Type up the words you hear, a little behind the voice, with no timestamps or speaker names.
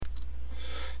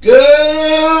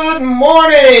Good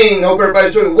morning! Hope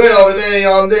everybody's doing well today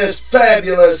on this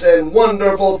fabulous and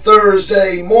wonderful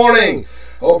Thursday morning.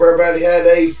 Hope everybody had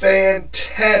a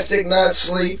fantastic night's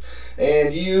sleep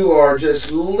and you are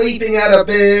just leaping out of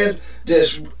bed,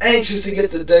 just anxious to get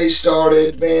the day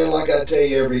started. Man, like I tell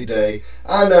you every day,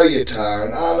 I know you're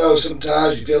tired. I know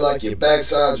sometimes you feel like your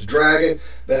backside's dragging.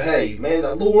 But hey, man,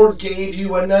 the Lord gave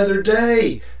you another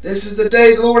day. This is the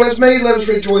day the Lord has made. Let us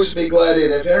rejoice and be glad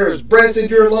in it. If there is breath in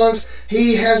your lungs,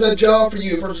 He has a job for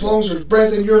you. For as long as there's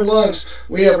breath in your lungs,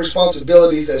 we have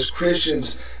responsibilities as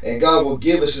Christians, and God will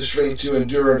give us the strength to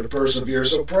endure and to persevere.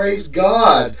 So praise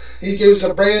God. He gives us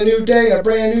a brand new day, a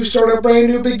brand new start, a brand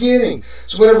new beginning.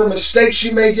 So whatever mistakes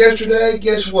you made yesterday,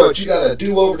 guess what? You got to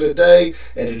do over today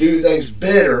and to do things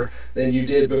better than you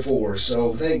did before.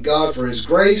 So thank God for His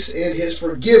grace and His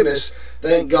forgiveness.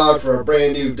 Thank God for a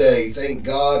brand new day. Thank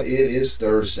God it is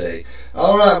Thursday.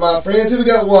 All right, my friends, who we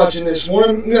got watching this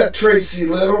morning? We got Tracy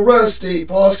Little, Rusty,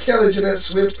 Paws, Kelly, Jeanette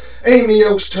Swift, Amy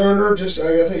Oaks Turner.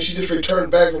 I think she just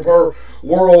returned back from her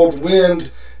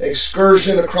whirlwind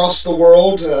excursion across the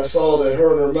world. I saw that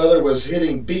her and her mother was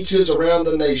hitting beaches around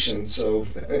the nation. So,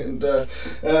 and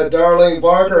Darlene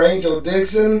Barker, Angel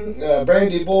Dixon,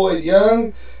 Brandy Boyd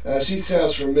Young. She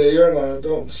sounds familiar, and I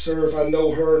don't sure if I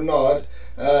know her or not.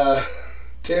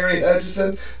 Terry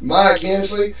Hutchison, Mike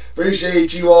Hensley,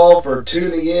 appreciate you all for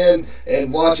tuning in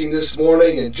and watching this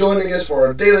morning and joining us for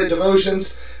our daily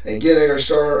devotions and getting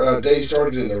our day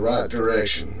started in the right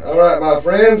direction. All right, my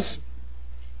friends,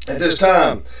 at this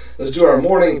time, let's do our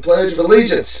morning Pledge of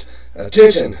Allegiance.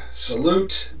 Attention,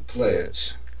 salute,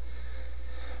 pledge.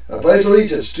 I pledge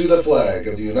allegiance to the flag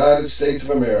of the United States of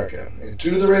America and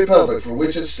to the republic for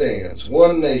which it stands,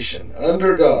 one nation,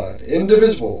 under God,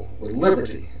 indivisible, with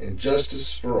liberty and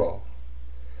justice for all.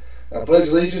 I pledge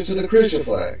allegiance to the Christian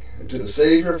flag and to the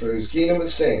Savior for whose kingdom it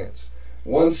stands,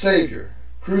 one Savior,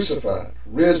 crucified,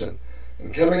 risen,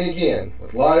 and coming again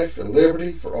with life and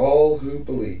liberty for all who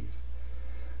believe.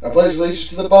 I pledge allegiance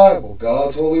to the Bible,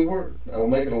 God's holy word. I will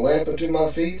make it a lamp unto my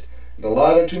feet and a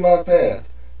light unto my path.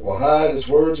 I will hide His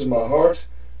words in my heart,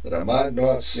 that I might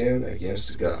not sin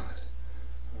against God.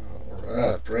 All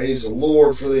right, praise the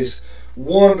Lord for these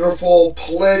wonderful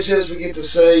pledges we get to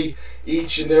say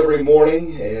each and every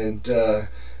morning. And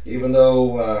even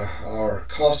though our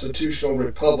constitutional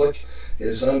republic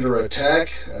is under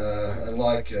attack,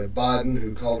 unlike Biden,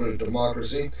 who called it a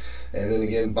democracy. And then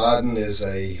again, Biden is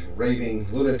a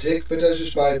raving lunatic, but that's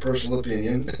just my personal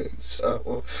opinion.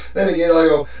 So, then again,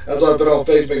 as I put on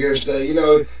Facebook here today,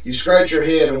 you scratch your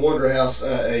head and wonder how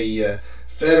a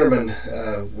Fetterman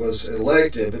was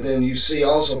elected, but then you see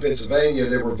also in Pennsylvania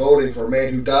they were voting for a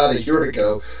man who died a year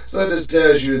ago. So that just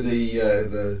tells you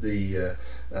the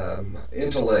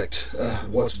intellect,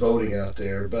 what's voting out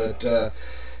there. But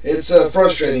it's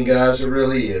frustrating, guys. It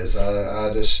really is.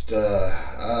 I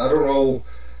don't know.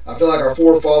 I feel like our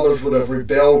forefathers would have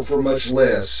rebelled for much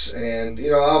less. And, I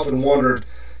often wondered,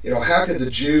 how could the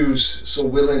Jews so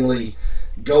willingly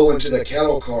go into the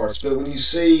cattle carts? But when you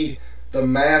see the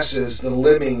masses, the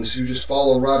lemmings who just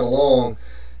follow right along,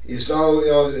 it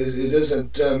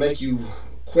doesn't make you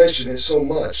question it so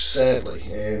much, sadly.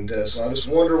 And so I just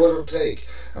wonder what it'll take.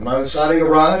 I'm not inciting a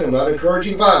riot. I'm not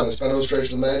encouraging violence by no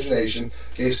stretch of the imagination, in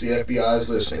case the FBI is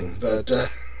listening. But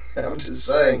I'm just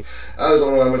saying, I just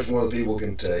don't know how much more the people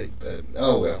can take. But,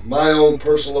 oh well, my own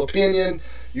personal opinion.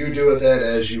 You do with that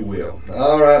as you will.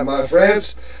 All right, my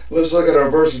friends, let's look at our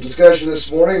verse of discussion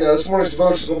this morning. Now, this morning's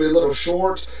devotion is going to be a little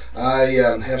short. I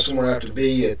have somewhere I have to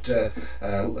be at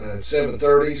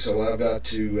 7:30, so I've got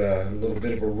to a little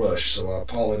bit of a rush, so I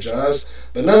apologize.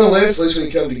 But nonetheless, at least we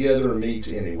can come together and meet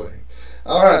anyway.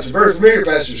 All right, it's a very familiar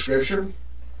passage of Scripture,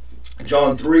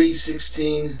 John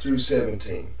 3:16 through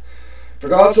 17. For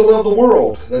God so loved the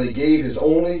world that He gave His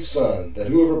only Son, that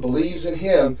whoever believes in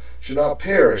Him should not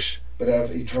perish, but have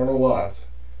eternal life.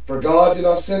 For God did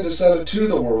not send His Son into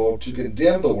the world to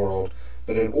condemn the world,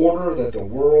 but in order that the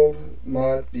world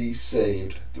might be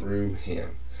saved through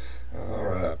Him. All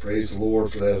right, praise the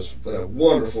Lord for those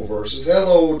wonderful verses.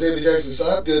 Hello, David Jackson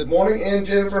Saab. Good morning, and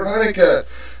Jennifer Heinecutt.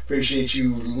 Appreciate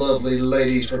you lovely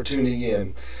ladies for tuning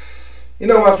in.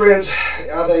 My friends,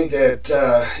 I think that,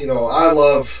 I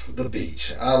love the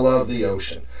beach. I love the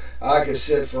ocean. I could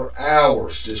sit for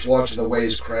hours just watching the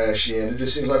waves crash in. It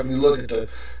just seems like when you look at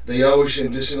the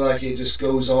ocean, it just seems like it just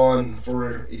goes on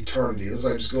for eternity. It looks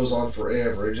like it just goes on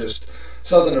forever. It just,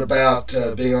 something about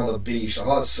being on the beach, the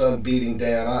hot sun beating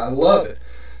down. I love it.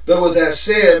 But with that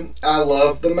said, I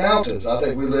love the mountains. I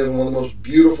think we live in one of the most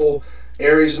beautiful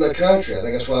areas in the country. I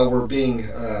think that's why we're being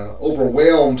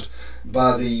overwhelmed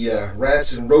by the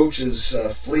rats and roaches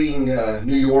fleeing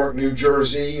New York, New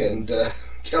Jersey, and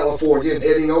California and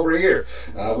heading over here.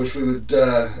 I wish we would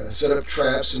set up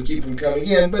traps and keep them coming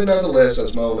in, but nonetheless,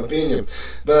 that's my own opinion.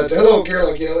 But hello,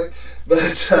 Carolyn Kelly.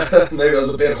 But maybe I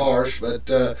was a bit harsh, but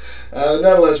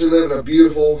nonetheless, we live in a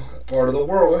beautiful part of the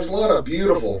world. There's a lot of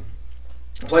beautiful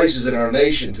places in our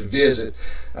nation to visit.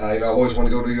 I always want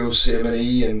to go to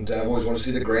Yosemite, and I always want to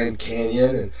see the Grand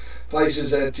Canyon, and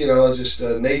places that, just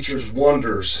nature's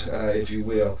wonders, if you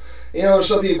will.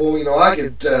 Some people,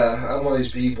 I'm one of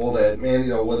these people that, man,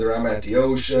 whether I'm at the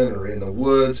ocean or in the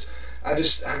woods, I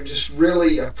just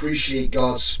really appreciate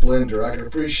God's splendor. I can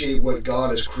appreciate what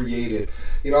God has created.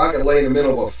 I can lay in the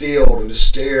middle of a field and just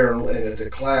stare at the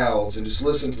clouds and just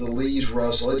listen to the leaves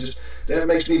rustle. That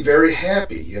makes me very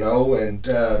happy, and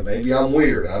maybe I'm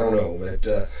weird. I don't know,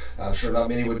 but I'm sure not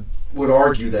many would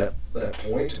argue that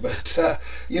point. But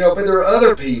but there are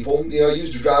other people. You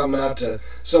used to drive them out to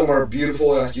somewhere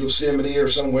beautiful like Yosemite or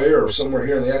somewhere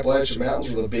here in the Appalachian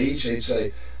Mountains or the beach. They'd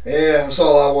say, "Yeah, that's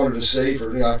all I wanted to see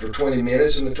for after 20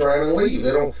 minutes," and they try and leave.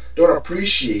 They don't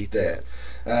appreciate that.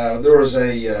 There was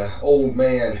a old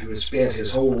man who had spent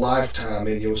his whole lifetime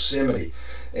in Yosemite.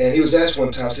 And he was asked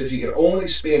one time, said, if you could only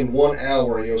spend 1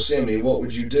 hour in Yosemite, what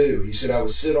would you do? He said, I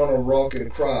would sit on a rock and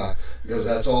cry, because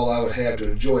that's all I would have to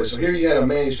enjoy. So here you had a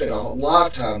man who spent a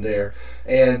lifetime there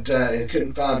and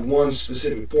couldn't find one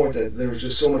specific point. That there was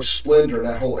just so much splendor in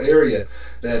that whole area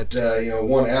that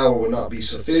 1 hour would not be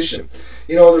sufficient.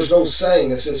 There's no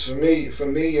saying that says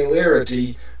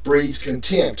familiarity breeds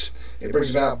contempt. It brings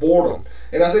about boredom.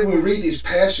 And I think when we read these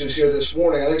passages here this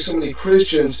morning, I think so many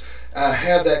Christians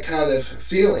have that kind of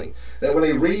feeling, that when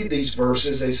they read these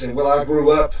verses, they say, well, I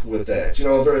grew up with that.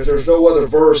 If there's no other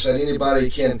verse that anybody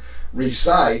can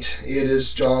recite, it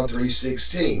is John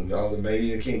 3:16. Maybe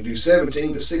you can't do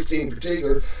 17, but 16 in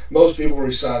particular, most people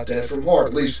recite that from heart,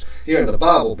 at least here in the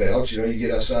Bible Belt. You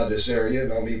get outside this area,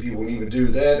 not many people can even do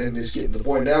that, and it's getting to the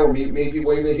point now where many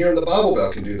people even here in the Bible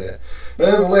Belt can do that. But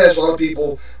nonetheless, a lot of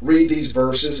people read these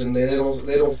verses and they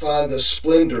don't find the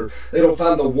splendor, they don't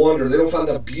find the wonder, they don't find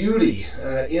the beauty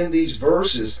in these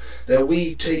verses that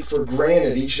we take for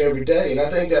granted each and every day. And I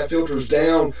think that filters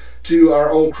down to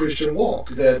our own Christian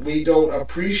walk, that we don't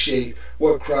appreciate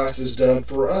what Christ has done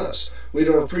for us. We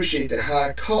don't appreciate the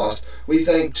high cost. We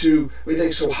think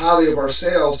so highly of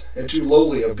ourselves and too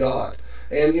lowly of God.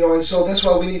 And so that's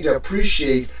why we need to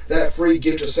appreciate that free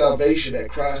gift of salvation that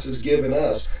Christ has given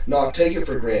us, not take it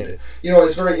for granted.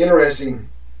 It's very interesting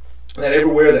that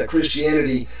everywhere that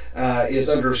Christianity is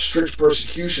under strict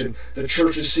persecution, the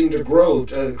churches seem to grow,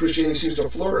 Christianity seems to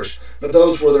flourish. But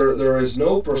those where there is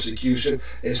no persecution,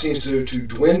 it seems to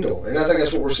dwindle. And I think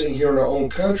that's what we're seeing here in our own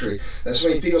country. That so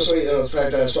many people say, in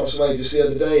fact, I saw somebody just the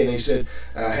other day, and they said,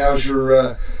 how's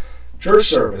your church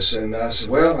service? And I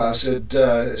said,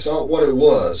 it's not what it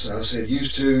was. I said,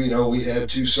 used to, we had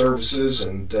 2 services,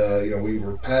 and, we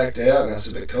were packed out. And I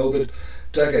said, but COVID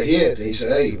took a hit. And he said,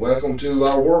 hey, welcome to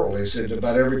our world. He said,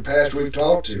 about every pastor we've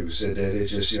talked to said that it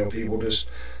just, people just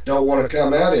don't want to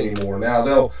come out anymore.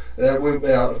 Now,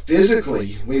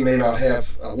 physically, we may not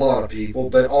have a lot of people,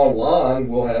 but online,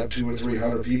 we'll have 200 or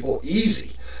 300 people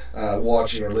easy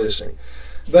watching or listening.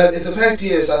 But the fact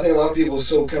is, I think a lot of people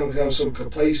become so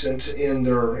complacent and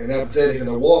apathetic in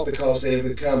their walk because they have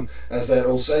become, as that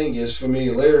old saying is,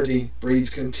 familiarity breeds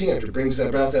contempt. It brings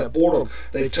about that boredom.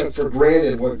 They've took for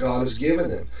granted what God has given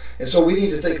them. And so we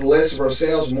need to think less of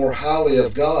ourselves and more highly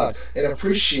of God and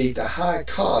appreciate the high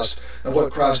cost of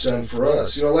what Christ done for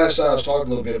us. Last night I was talking a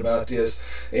little bit about this,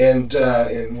 and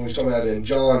we were talking about it in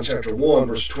John chapter 1,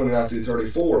 verse 29 through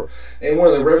 34. And one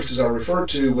of the references I referred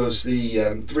to was the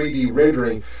 3D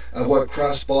rendering of what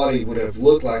Christ's body would have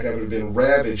looked like. It would have been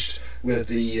ravaged with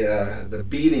the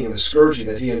beating and the scourging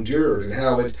that he endured, and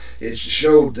how it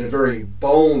showed the very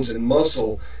bones and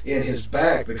muscle in his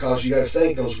back, because you got to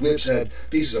think those whips had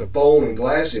pieces of bone and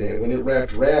glass in it. When it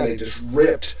wrapped around, it just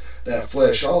ripped that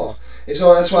flesh off. And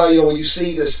so that's why, when you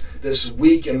see this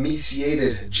weak,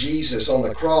 emaciated Jesus on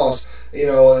the cross, I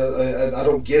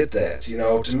don't get that.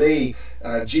 To me,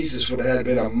 Jesus would have had to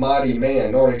been a mighty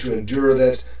man, not only to endure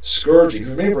that scourging.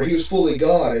 Remember, he was fully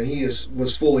God and he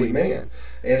was fully man.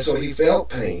 And so he felt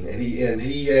pain,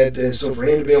 and so for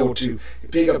him to be able to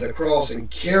pick up the cross and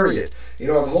carry it,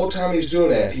 the whole time he's doing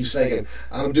that, he's thinking,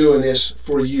 I'm doing this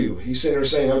for you. He's sitting there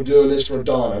saying, I'm doing this for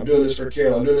Donna, I'm doing this for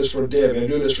Carol, I'm doing this for Debbie, I'm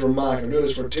doing this for Mike, I'm doing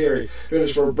this for Terry, I'm doing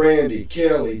this for Brandy,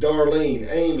 Kelly, Darlene,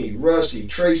 Amy, Rusty,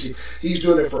 Tracy. He's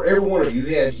doing it for every one of you.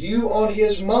 He had you on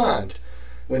his mind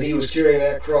when he was carrying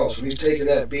that cross, when he's taking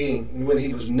that beating, when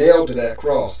he was nailed to that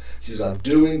cross. He says, I'm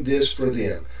doing this for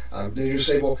them. Then you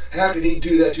say, well, how could he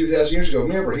do that 2,000 years ago?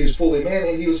 Remember, he was fully man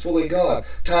and he was fully God.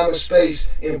 Time and space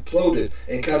imploded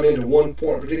and come into one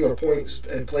point, particular point,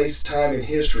 place, time in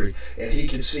history, and he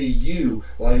could see you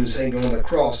while he was hanging on the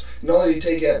cross. Not only did he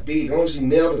take that beat, not only was he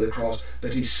nailed to the cross,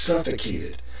 but he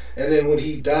suffocated. And then when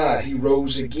he died, he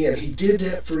rose again. He did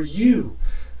that for you.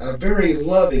 A very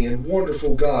loving and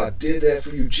wonderful God did that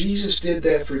for you. Jesus did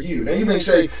that for you. Now you may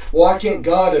say, well, why can't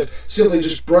God have simply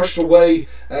just brushed away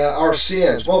our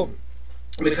sins? Well,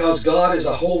 because God is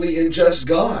a holy and just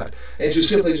God, and to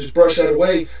simply just brush that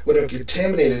away would have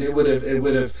contaminated. It would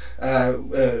have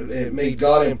made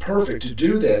God imperfect to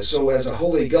do that. So as a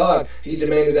holy God, he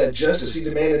demanded that justice. He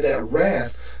demanded that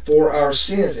wrath for our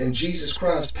sins, and Jesus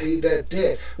Christ paid that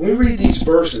debt. When we read these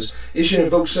verses, it should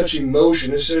invoke such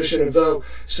emotion, it should invoke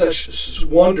such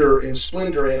wonder and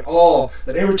splendor and awe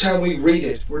that every time we read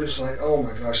it, we're just like, oh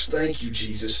my gosh, thank you,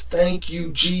 Jesus. Thank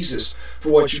you, Jesus, for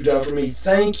what you've done for me.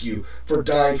 Thank you for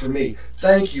dying for me.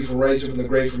 Thank you for raising from the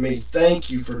grave for me. Thank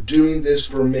you for doing this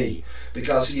for me,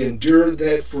 because he endured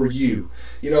that for you.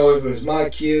 You know, if it was my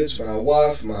kids, my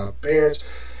wife, my parents,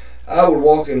 I would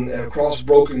walk across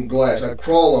broken glass. I'd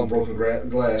crawl on broken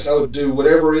glass. I would do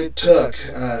whatever it took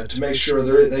to make sure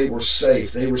they were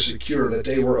safe, they were secure, that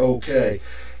they were okay.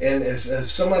 And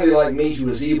if somebody like me who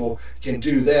is evil can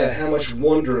do that, how much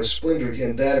wonder and splendor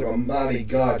can that of a mighty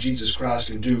God, Jesus Christ,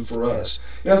 can do for us?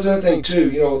 You know, that's another thing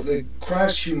too. You know, the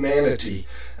Christ's humanity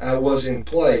was in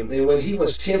play. And when he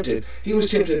was tempted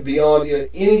beyond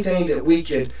anything that we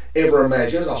could ever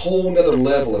imagine. There's a whole other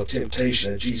level of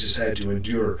temptation that Jesus had to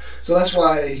endure. So that's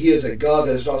why he is a God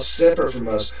that is not separate from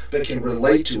us, but can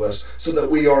relate to us, so that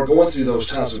we are going through those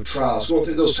times of trials, going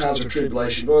through those times of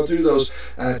tribulation, going through those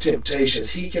temptations.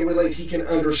 He can relate, he can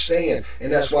understand,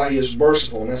 and that's why he is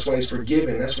merciful, and that's why he's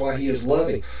forgiving, and that's why he is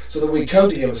loving, so that we come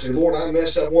to him and say, Lord, I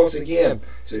messed up once again.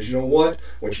 He says, you know what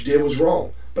you did was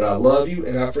wrong, but I love you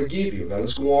and I forgive you. Now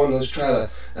let's go on, let's try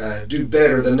to do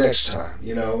better the next time.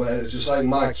 You know, just like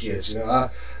my kids, you know,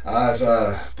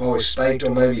 I've probably spanked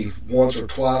them maybe once or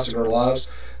twice in their lives,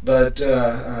 but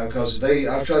because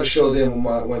I've tried to show them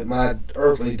what my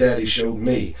earthly daddy showed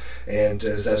me, and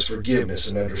that's forgiveness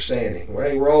and understanding. Well,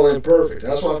 hey, we're all imperfect.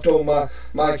 That's what I've told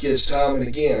my kids time and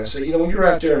again. I say, you know, when you're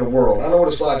out there in the world, I know what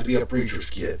it's like to be a preacher's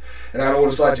kid, and I know what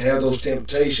it's like to have those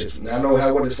temptations, and I know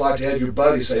what it's like to have your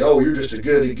buddies say, oh, you're just a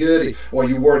goody-goody, or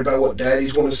you worried about what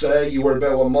daddy's going to say, you worried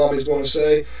about what mommy's going to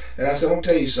say. And I said, I'm going to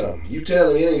tell you something. You tell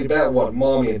them anything about what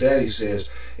mommy and daddy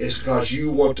says, it's because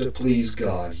you want to please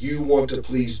God. You want to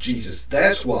please Jesus.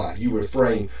 That's why you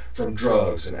refrain from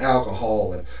drugs and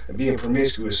alcohol and being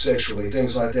promiscuous sexually,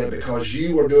 things like that, because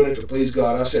you are doing it to please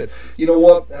God. I said, you know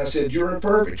what? I said, you're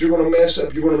imperfect. You're going to mess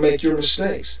up. You're going to make your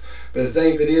mistakes. But the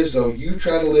thing of it is, though, you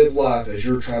try to live life as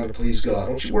you're trying to please God.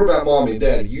 Don't you worry about mommy and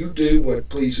daddy. You do what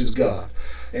pleases God.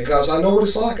 And because I know what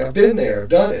it's like. I've been there. I've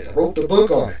done it. I wrote the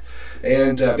book on it.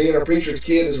 And being a preacher's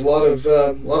kid is a lot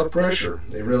of pressure.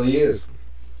 It really is.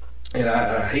 And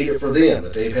I hate it for them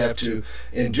that they have to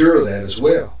endure that as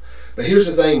well. But here's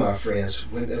the thing, my friends.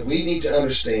 We need to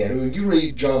understand, when you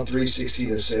read John 3:16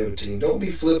 and 17, don't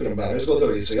be flippant about it. Just go through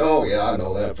it and say, oh, yeah, I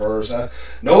know that verse. I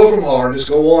know it from heart. Just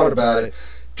go on about it.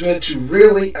 To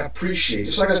really appreciate,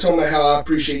 just like I was talking about how I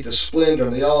appreciate the splendor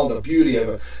and the awe and the beauty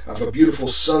of a beautiful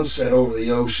sunset over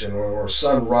the ocean or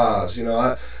sunrise. You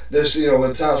know,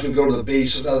 when times we go to the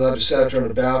beach, sometimes I just sit out there on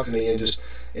the balcony and just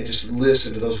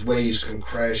listen to those waves come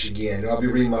crash again. You know, I'll be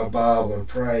reading my Bible and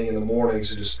praying in the mornings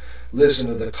and just listen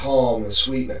to the calm and the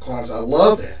sweet and the quiet. I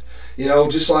love that. You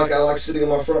know, just like I like sitting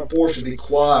on my front porch and be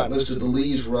quiet and listen to the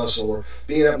leaves rustle, or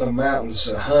being up in the mountains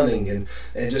hunting and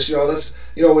just, you know, that's,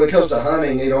 you know, when it comes to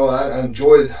hunting, you know, I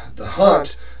enjoy the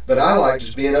hunt, but I like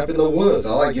just being up in the woods.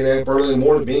 I like getting up early in the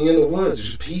morning, being in the woods. It's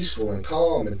just peaceful and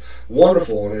calm and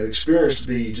wonderful, and an experience to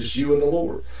be just you and the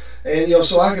Lord. And, you know,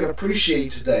 so I can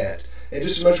appreciate that. And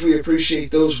just as much as we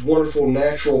appreciate those wonderful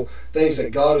natural things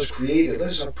that God has created,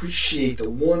 let's appreciate the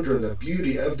wonder and the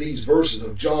beauty of these verses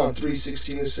of John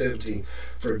 3:16 and 17.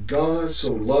 For God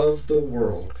so loved the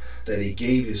world that he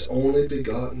gave his only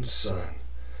begotten Son,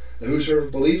 that whosoever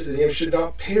believeth in him should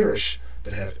not perish,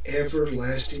 but have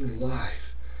everlasting life.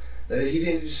 That he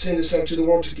didn't send his Son to the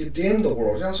world to condemn the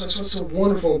world. That's what's so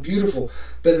wonderful and beautiful,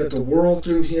 but that the world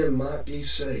through him might be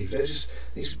saved. That's just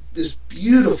these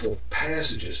beautiful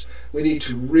passages we need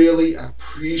to really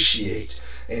appreciate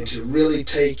and to really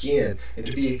take in and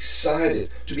to be excited,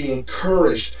 to be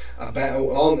encouraged about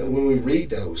when we read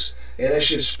those. And that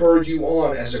should spur you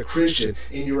on as a Christian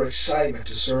in your excitement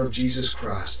to serve Jesus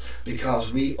Christ,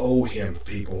 because we owe him,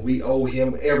 people. We owe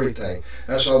him everything.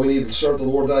 That's why we need to serve the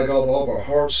Lord thy God with all of our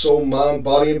heart, soul, mind,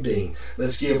 body, and being.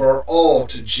 Let's give our all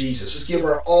to Jesus. Let's give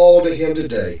our all to him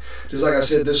today. Just like I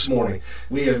said this morning,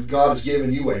 God has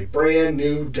given you a brand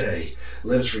new day.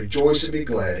 Let us rejoice and be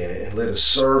glad in it, and let us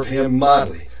serve him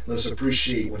mightily. Let us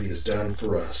appreciate what he has done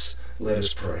for us. Let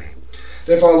us pray.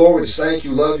 Dear Father, Lord, we just thank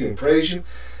you, love you, and praise you.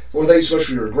 Lord, thank you so much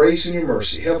for your grace and your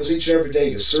mercy. Help us each and every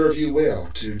day to serve you well,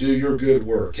 to do your good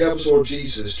work. Help us, Lord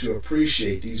Jesus, to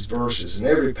appreciate these verses and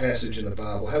every passage in the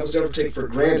Bible. Help us never take for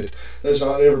granted. Let us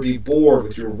not ever be bored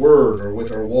with your word or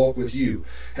with our walk with you.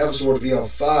 Help us, Lord, to be on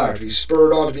fire, to be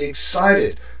spurred on, to be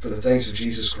excited for the things of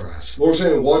Jesus Christ. Lord, if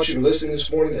anyone watching and listening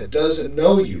this morning that doesn't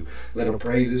know you, let them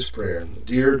pray this prayer.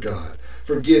 Dear God,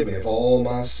 forgive me of all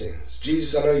my sins.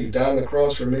 Jesus, I know you died on the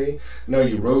cross for me. I know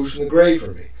you rose from the grave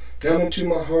for me. Come into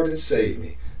my heart and save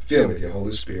me. Fill me with your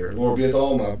Holy Spirit. Lord, be with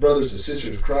all my brothers and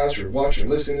sisters of Christ who are watching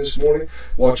and listening this morning.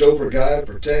 Watch over, guide,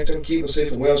 protect them. Keep them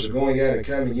safe and well as they're going out and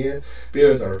coming in. Be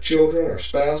with our children, our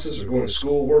spouses, who are going to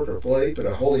school, work, or play. Put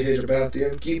a holy hedge about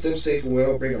them. Keep them safe and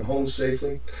well. Bring them home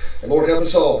safely. And Lord, help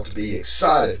us all to be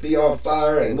excited, be on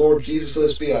fire. And Lord Jesus, let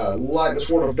us be a light in this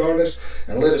world of darkness.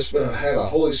 And let us have a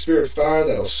Holy Spirit fire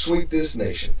that will sweep this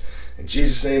nation. In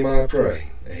Jesus' name I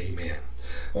pray. Amen.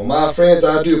 Well, my friends,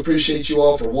 I do appreciate you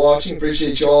all for watching.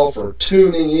 Appreciate you all for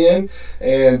tuning in.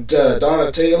 And Donna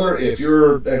Taylor, if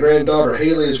your granddaughter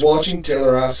Haley is watching, tell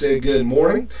her I said good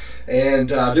morning.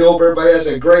 And I do hope everybody has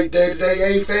a great day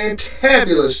today, a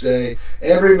fantabulous day.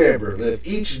 And remember, live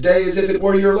each day as if it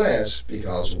were your last,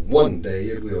 because one day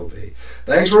it will be.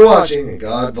 Thanks for watching, and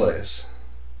God bless.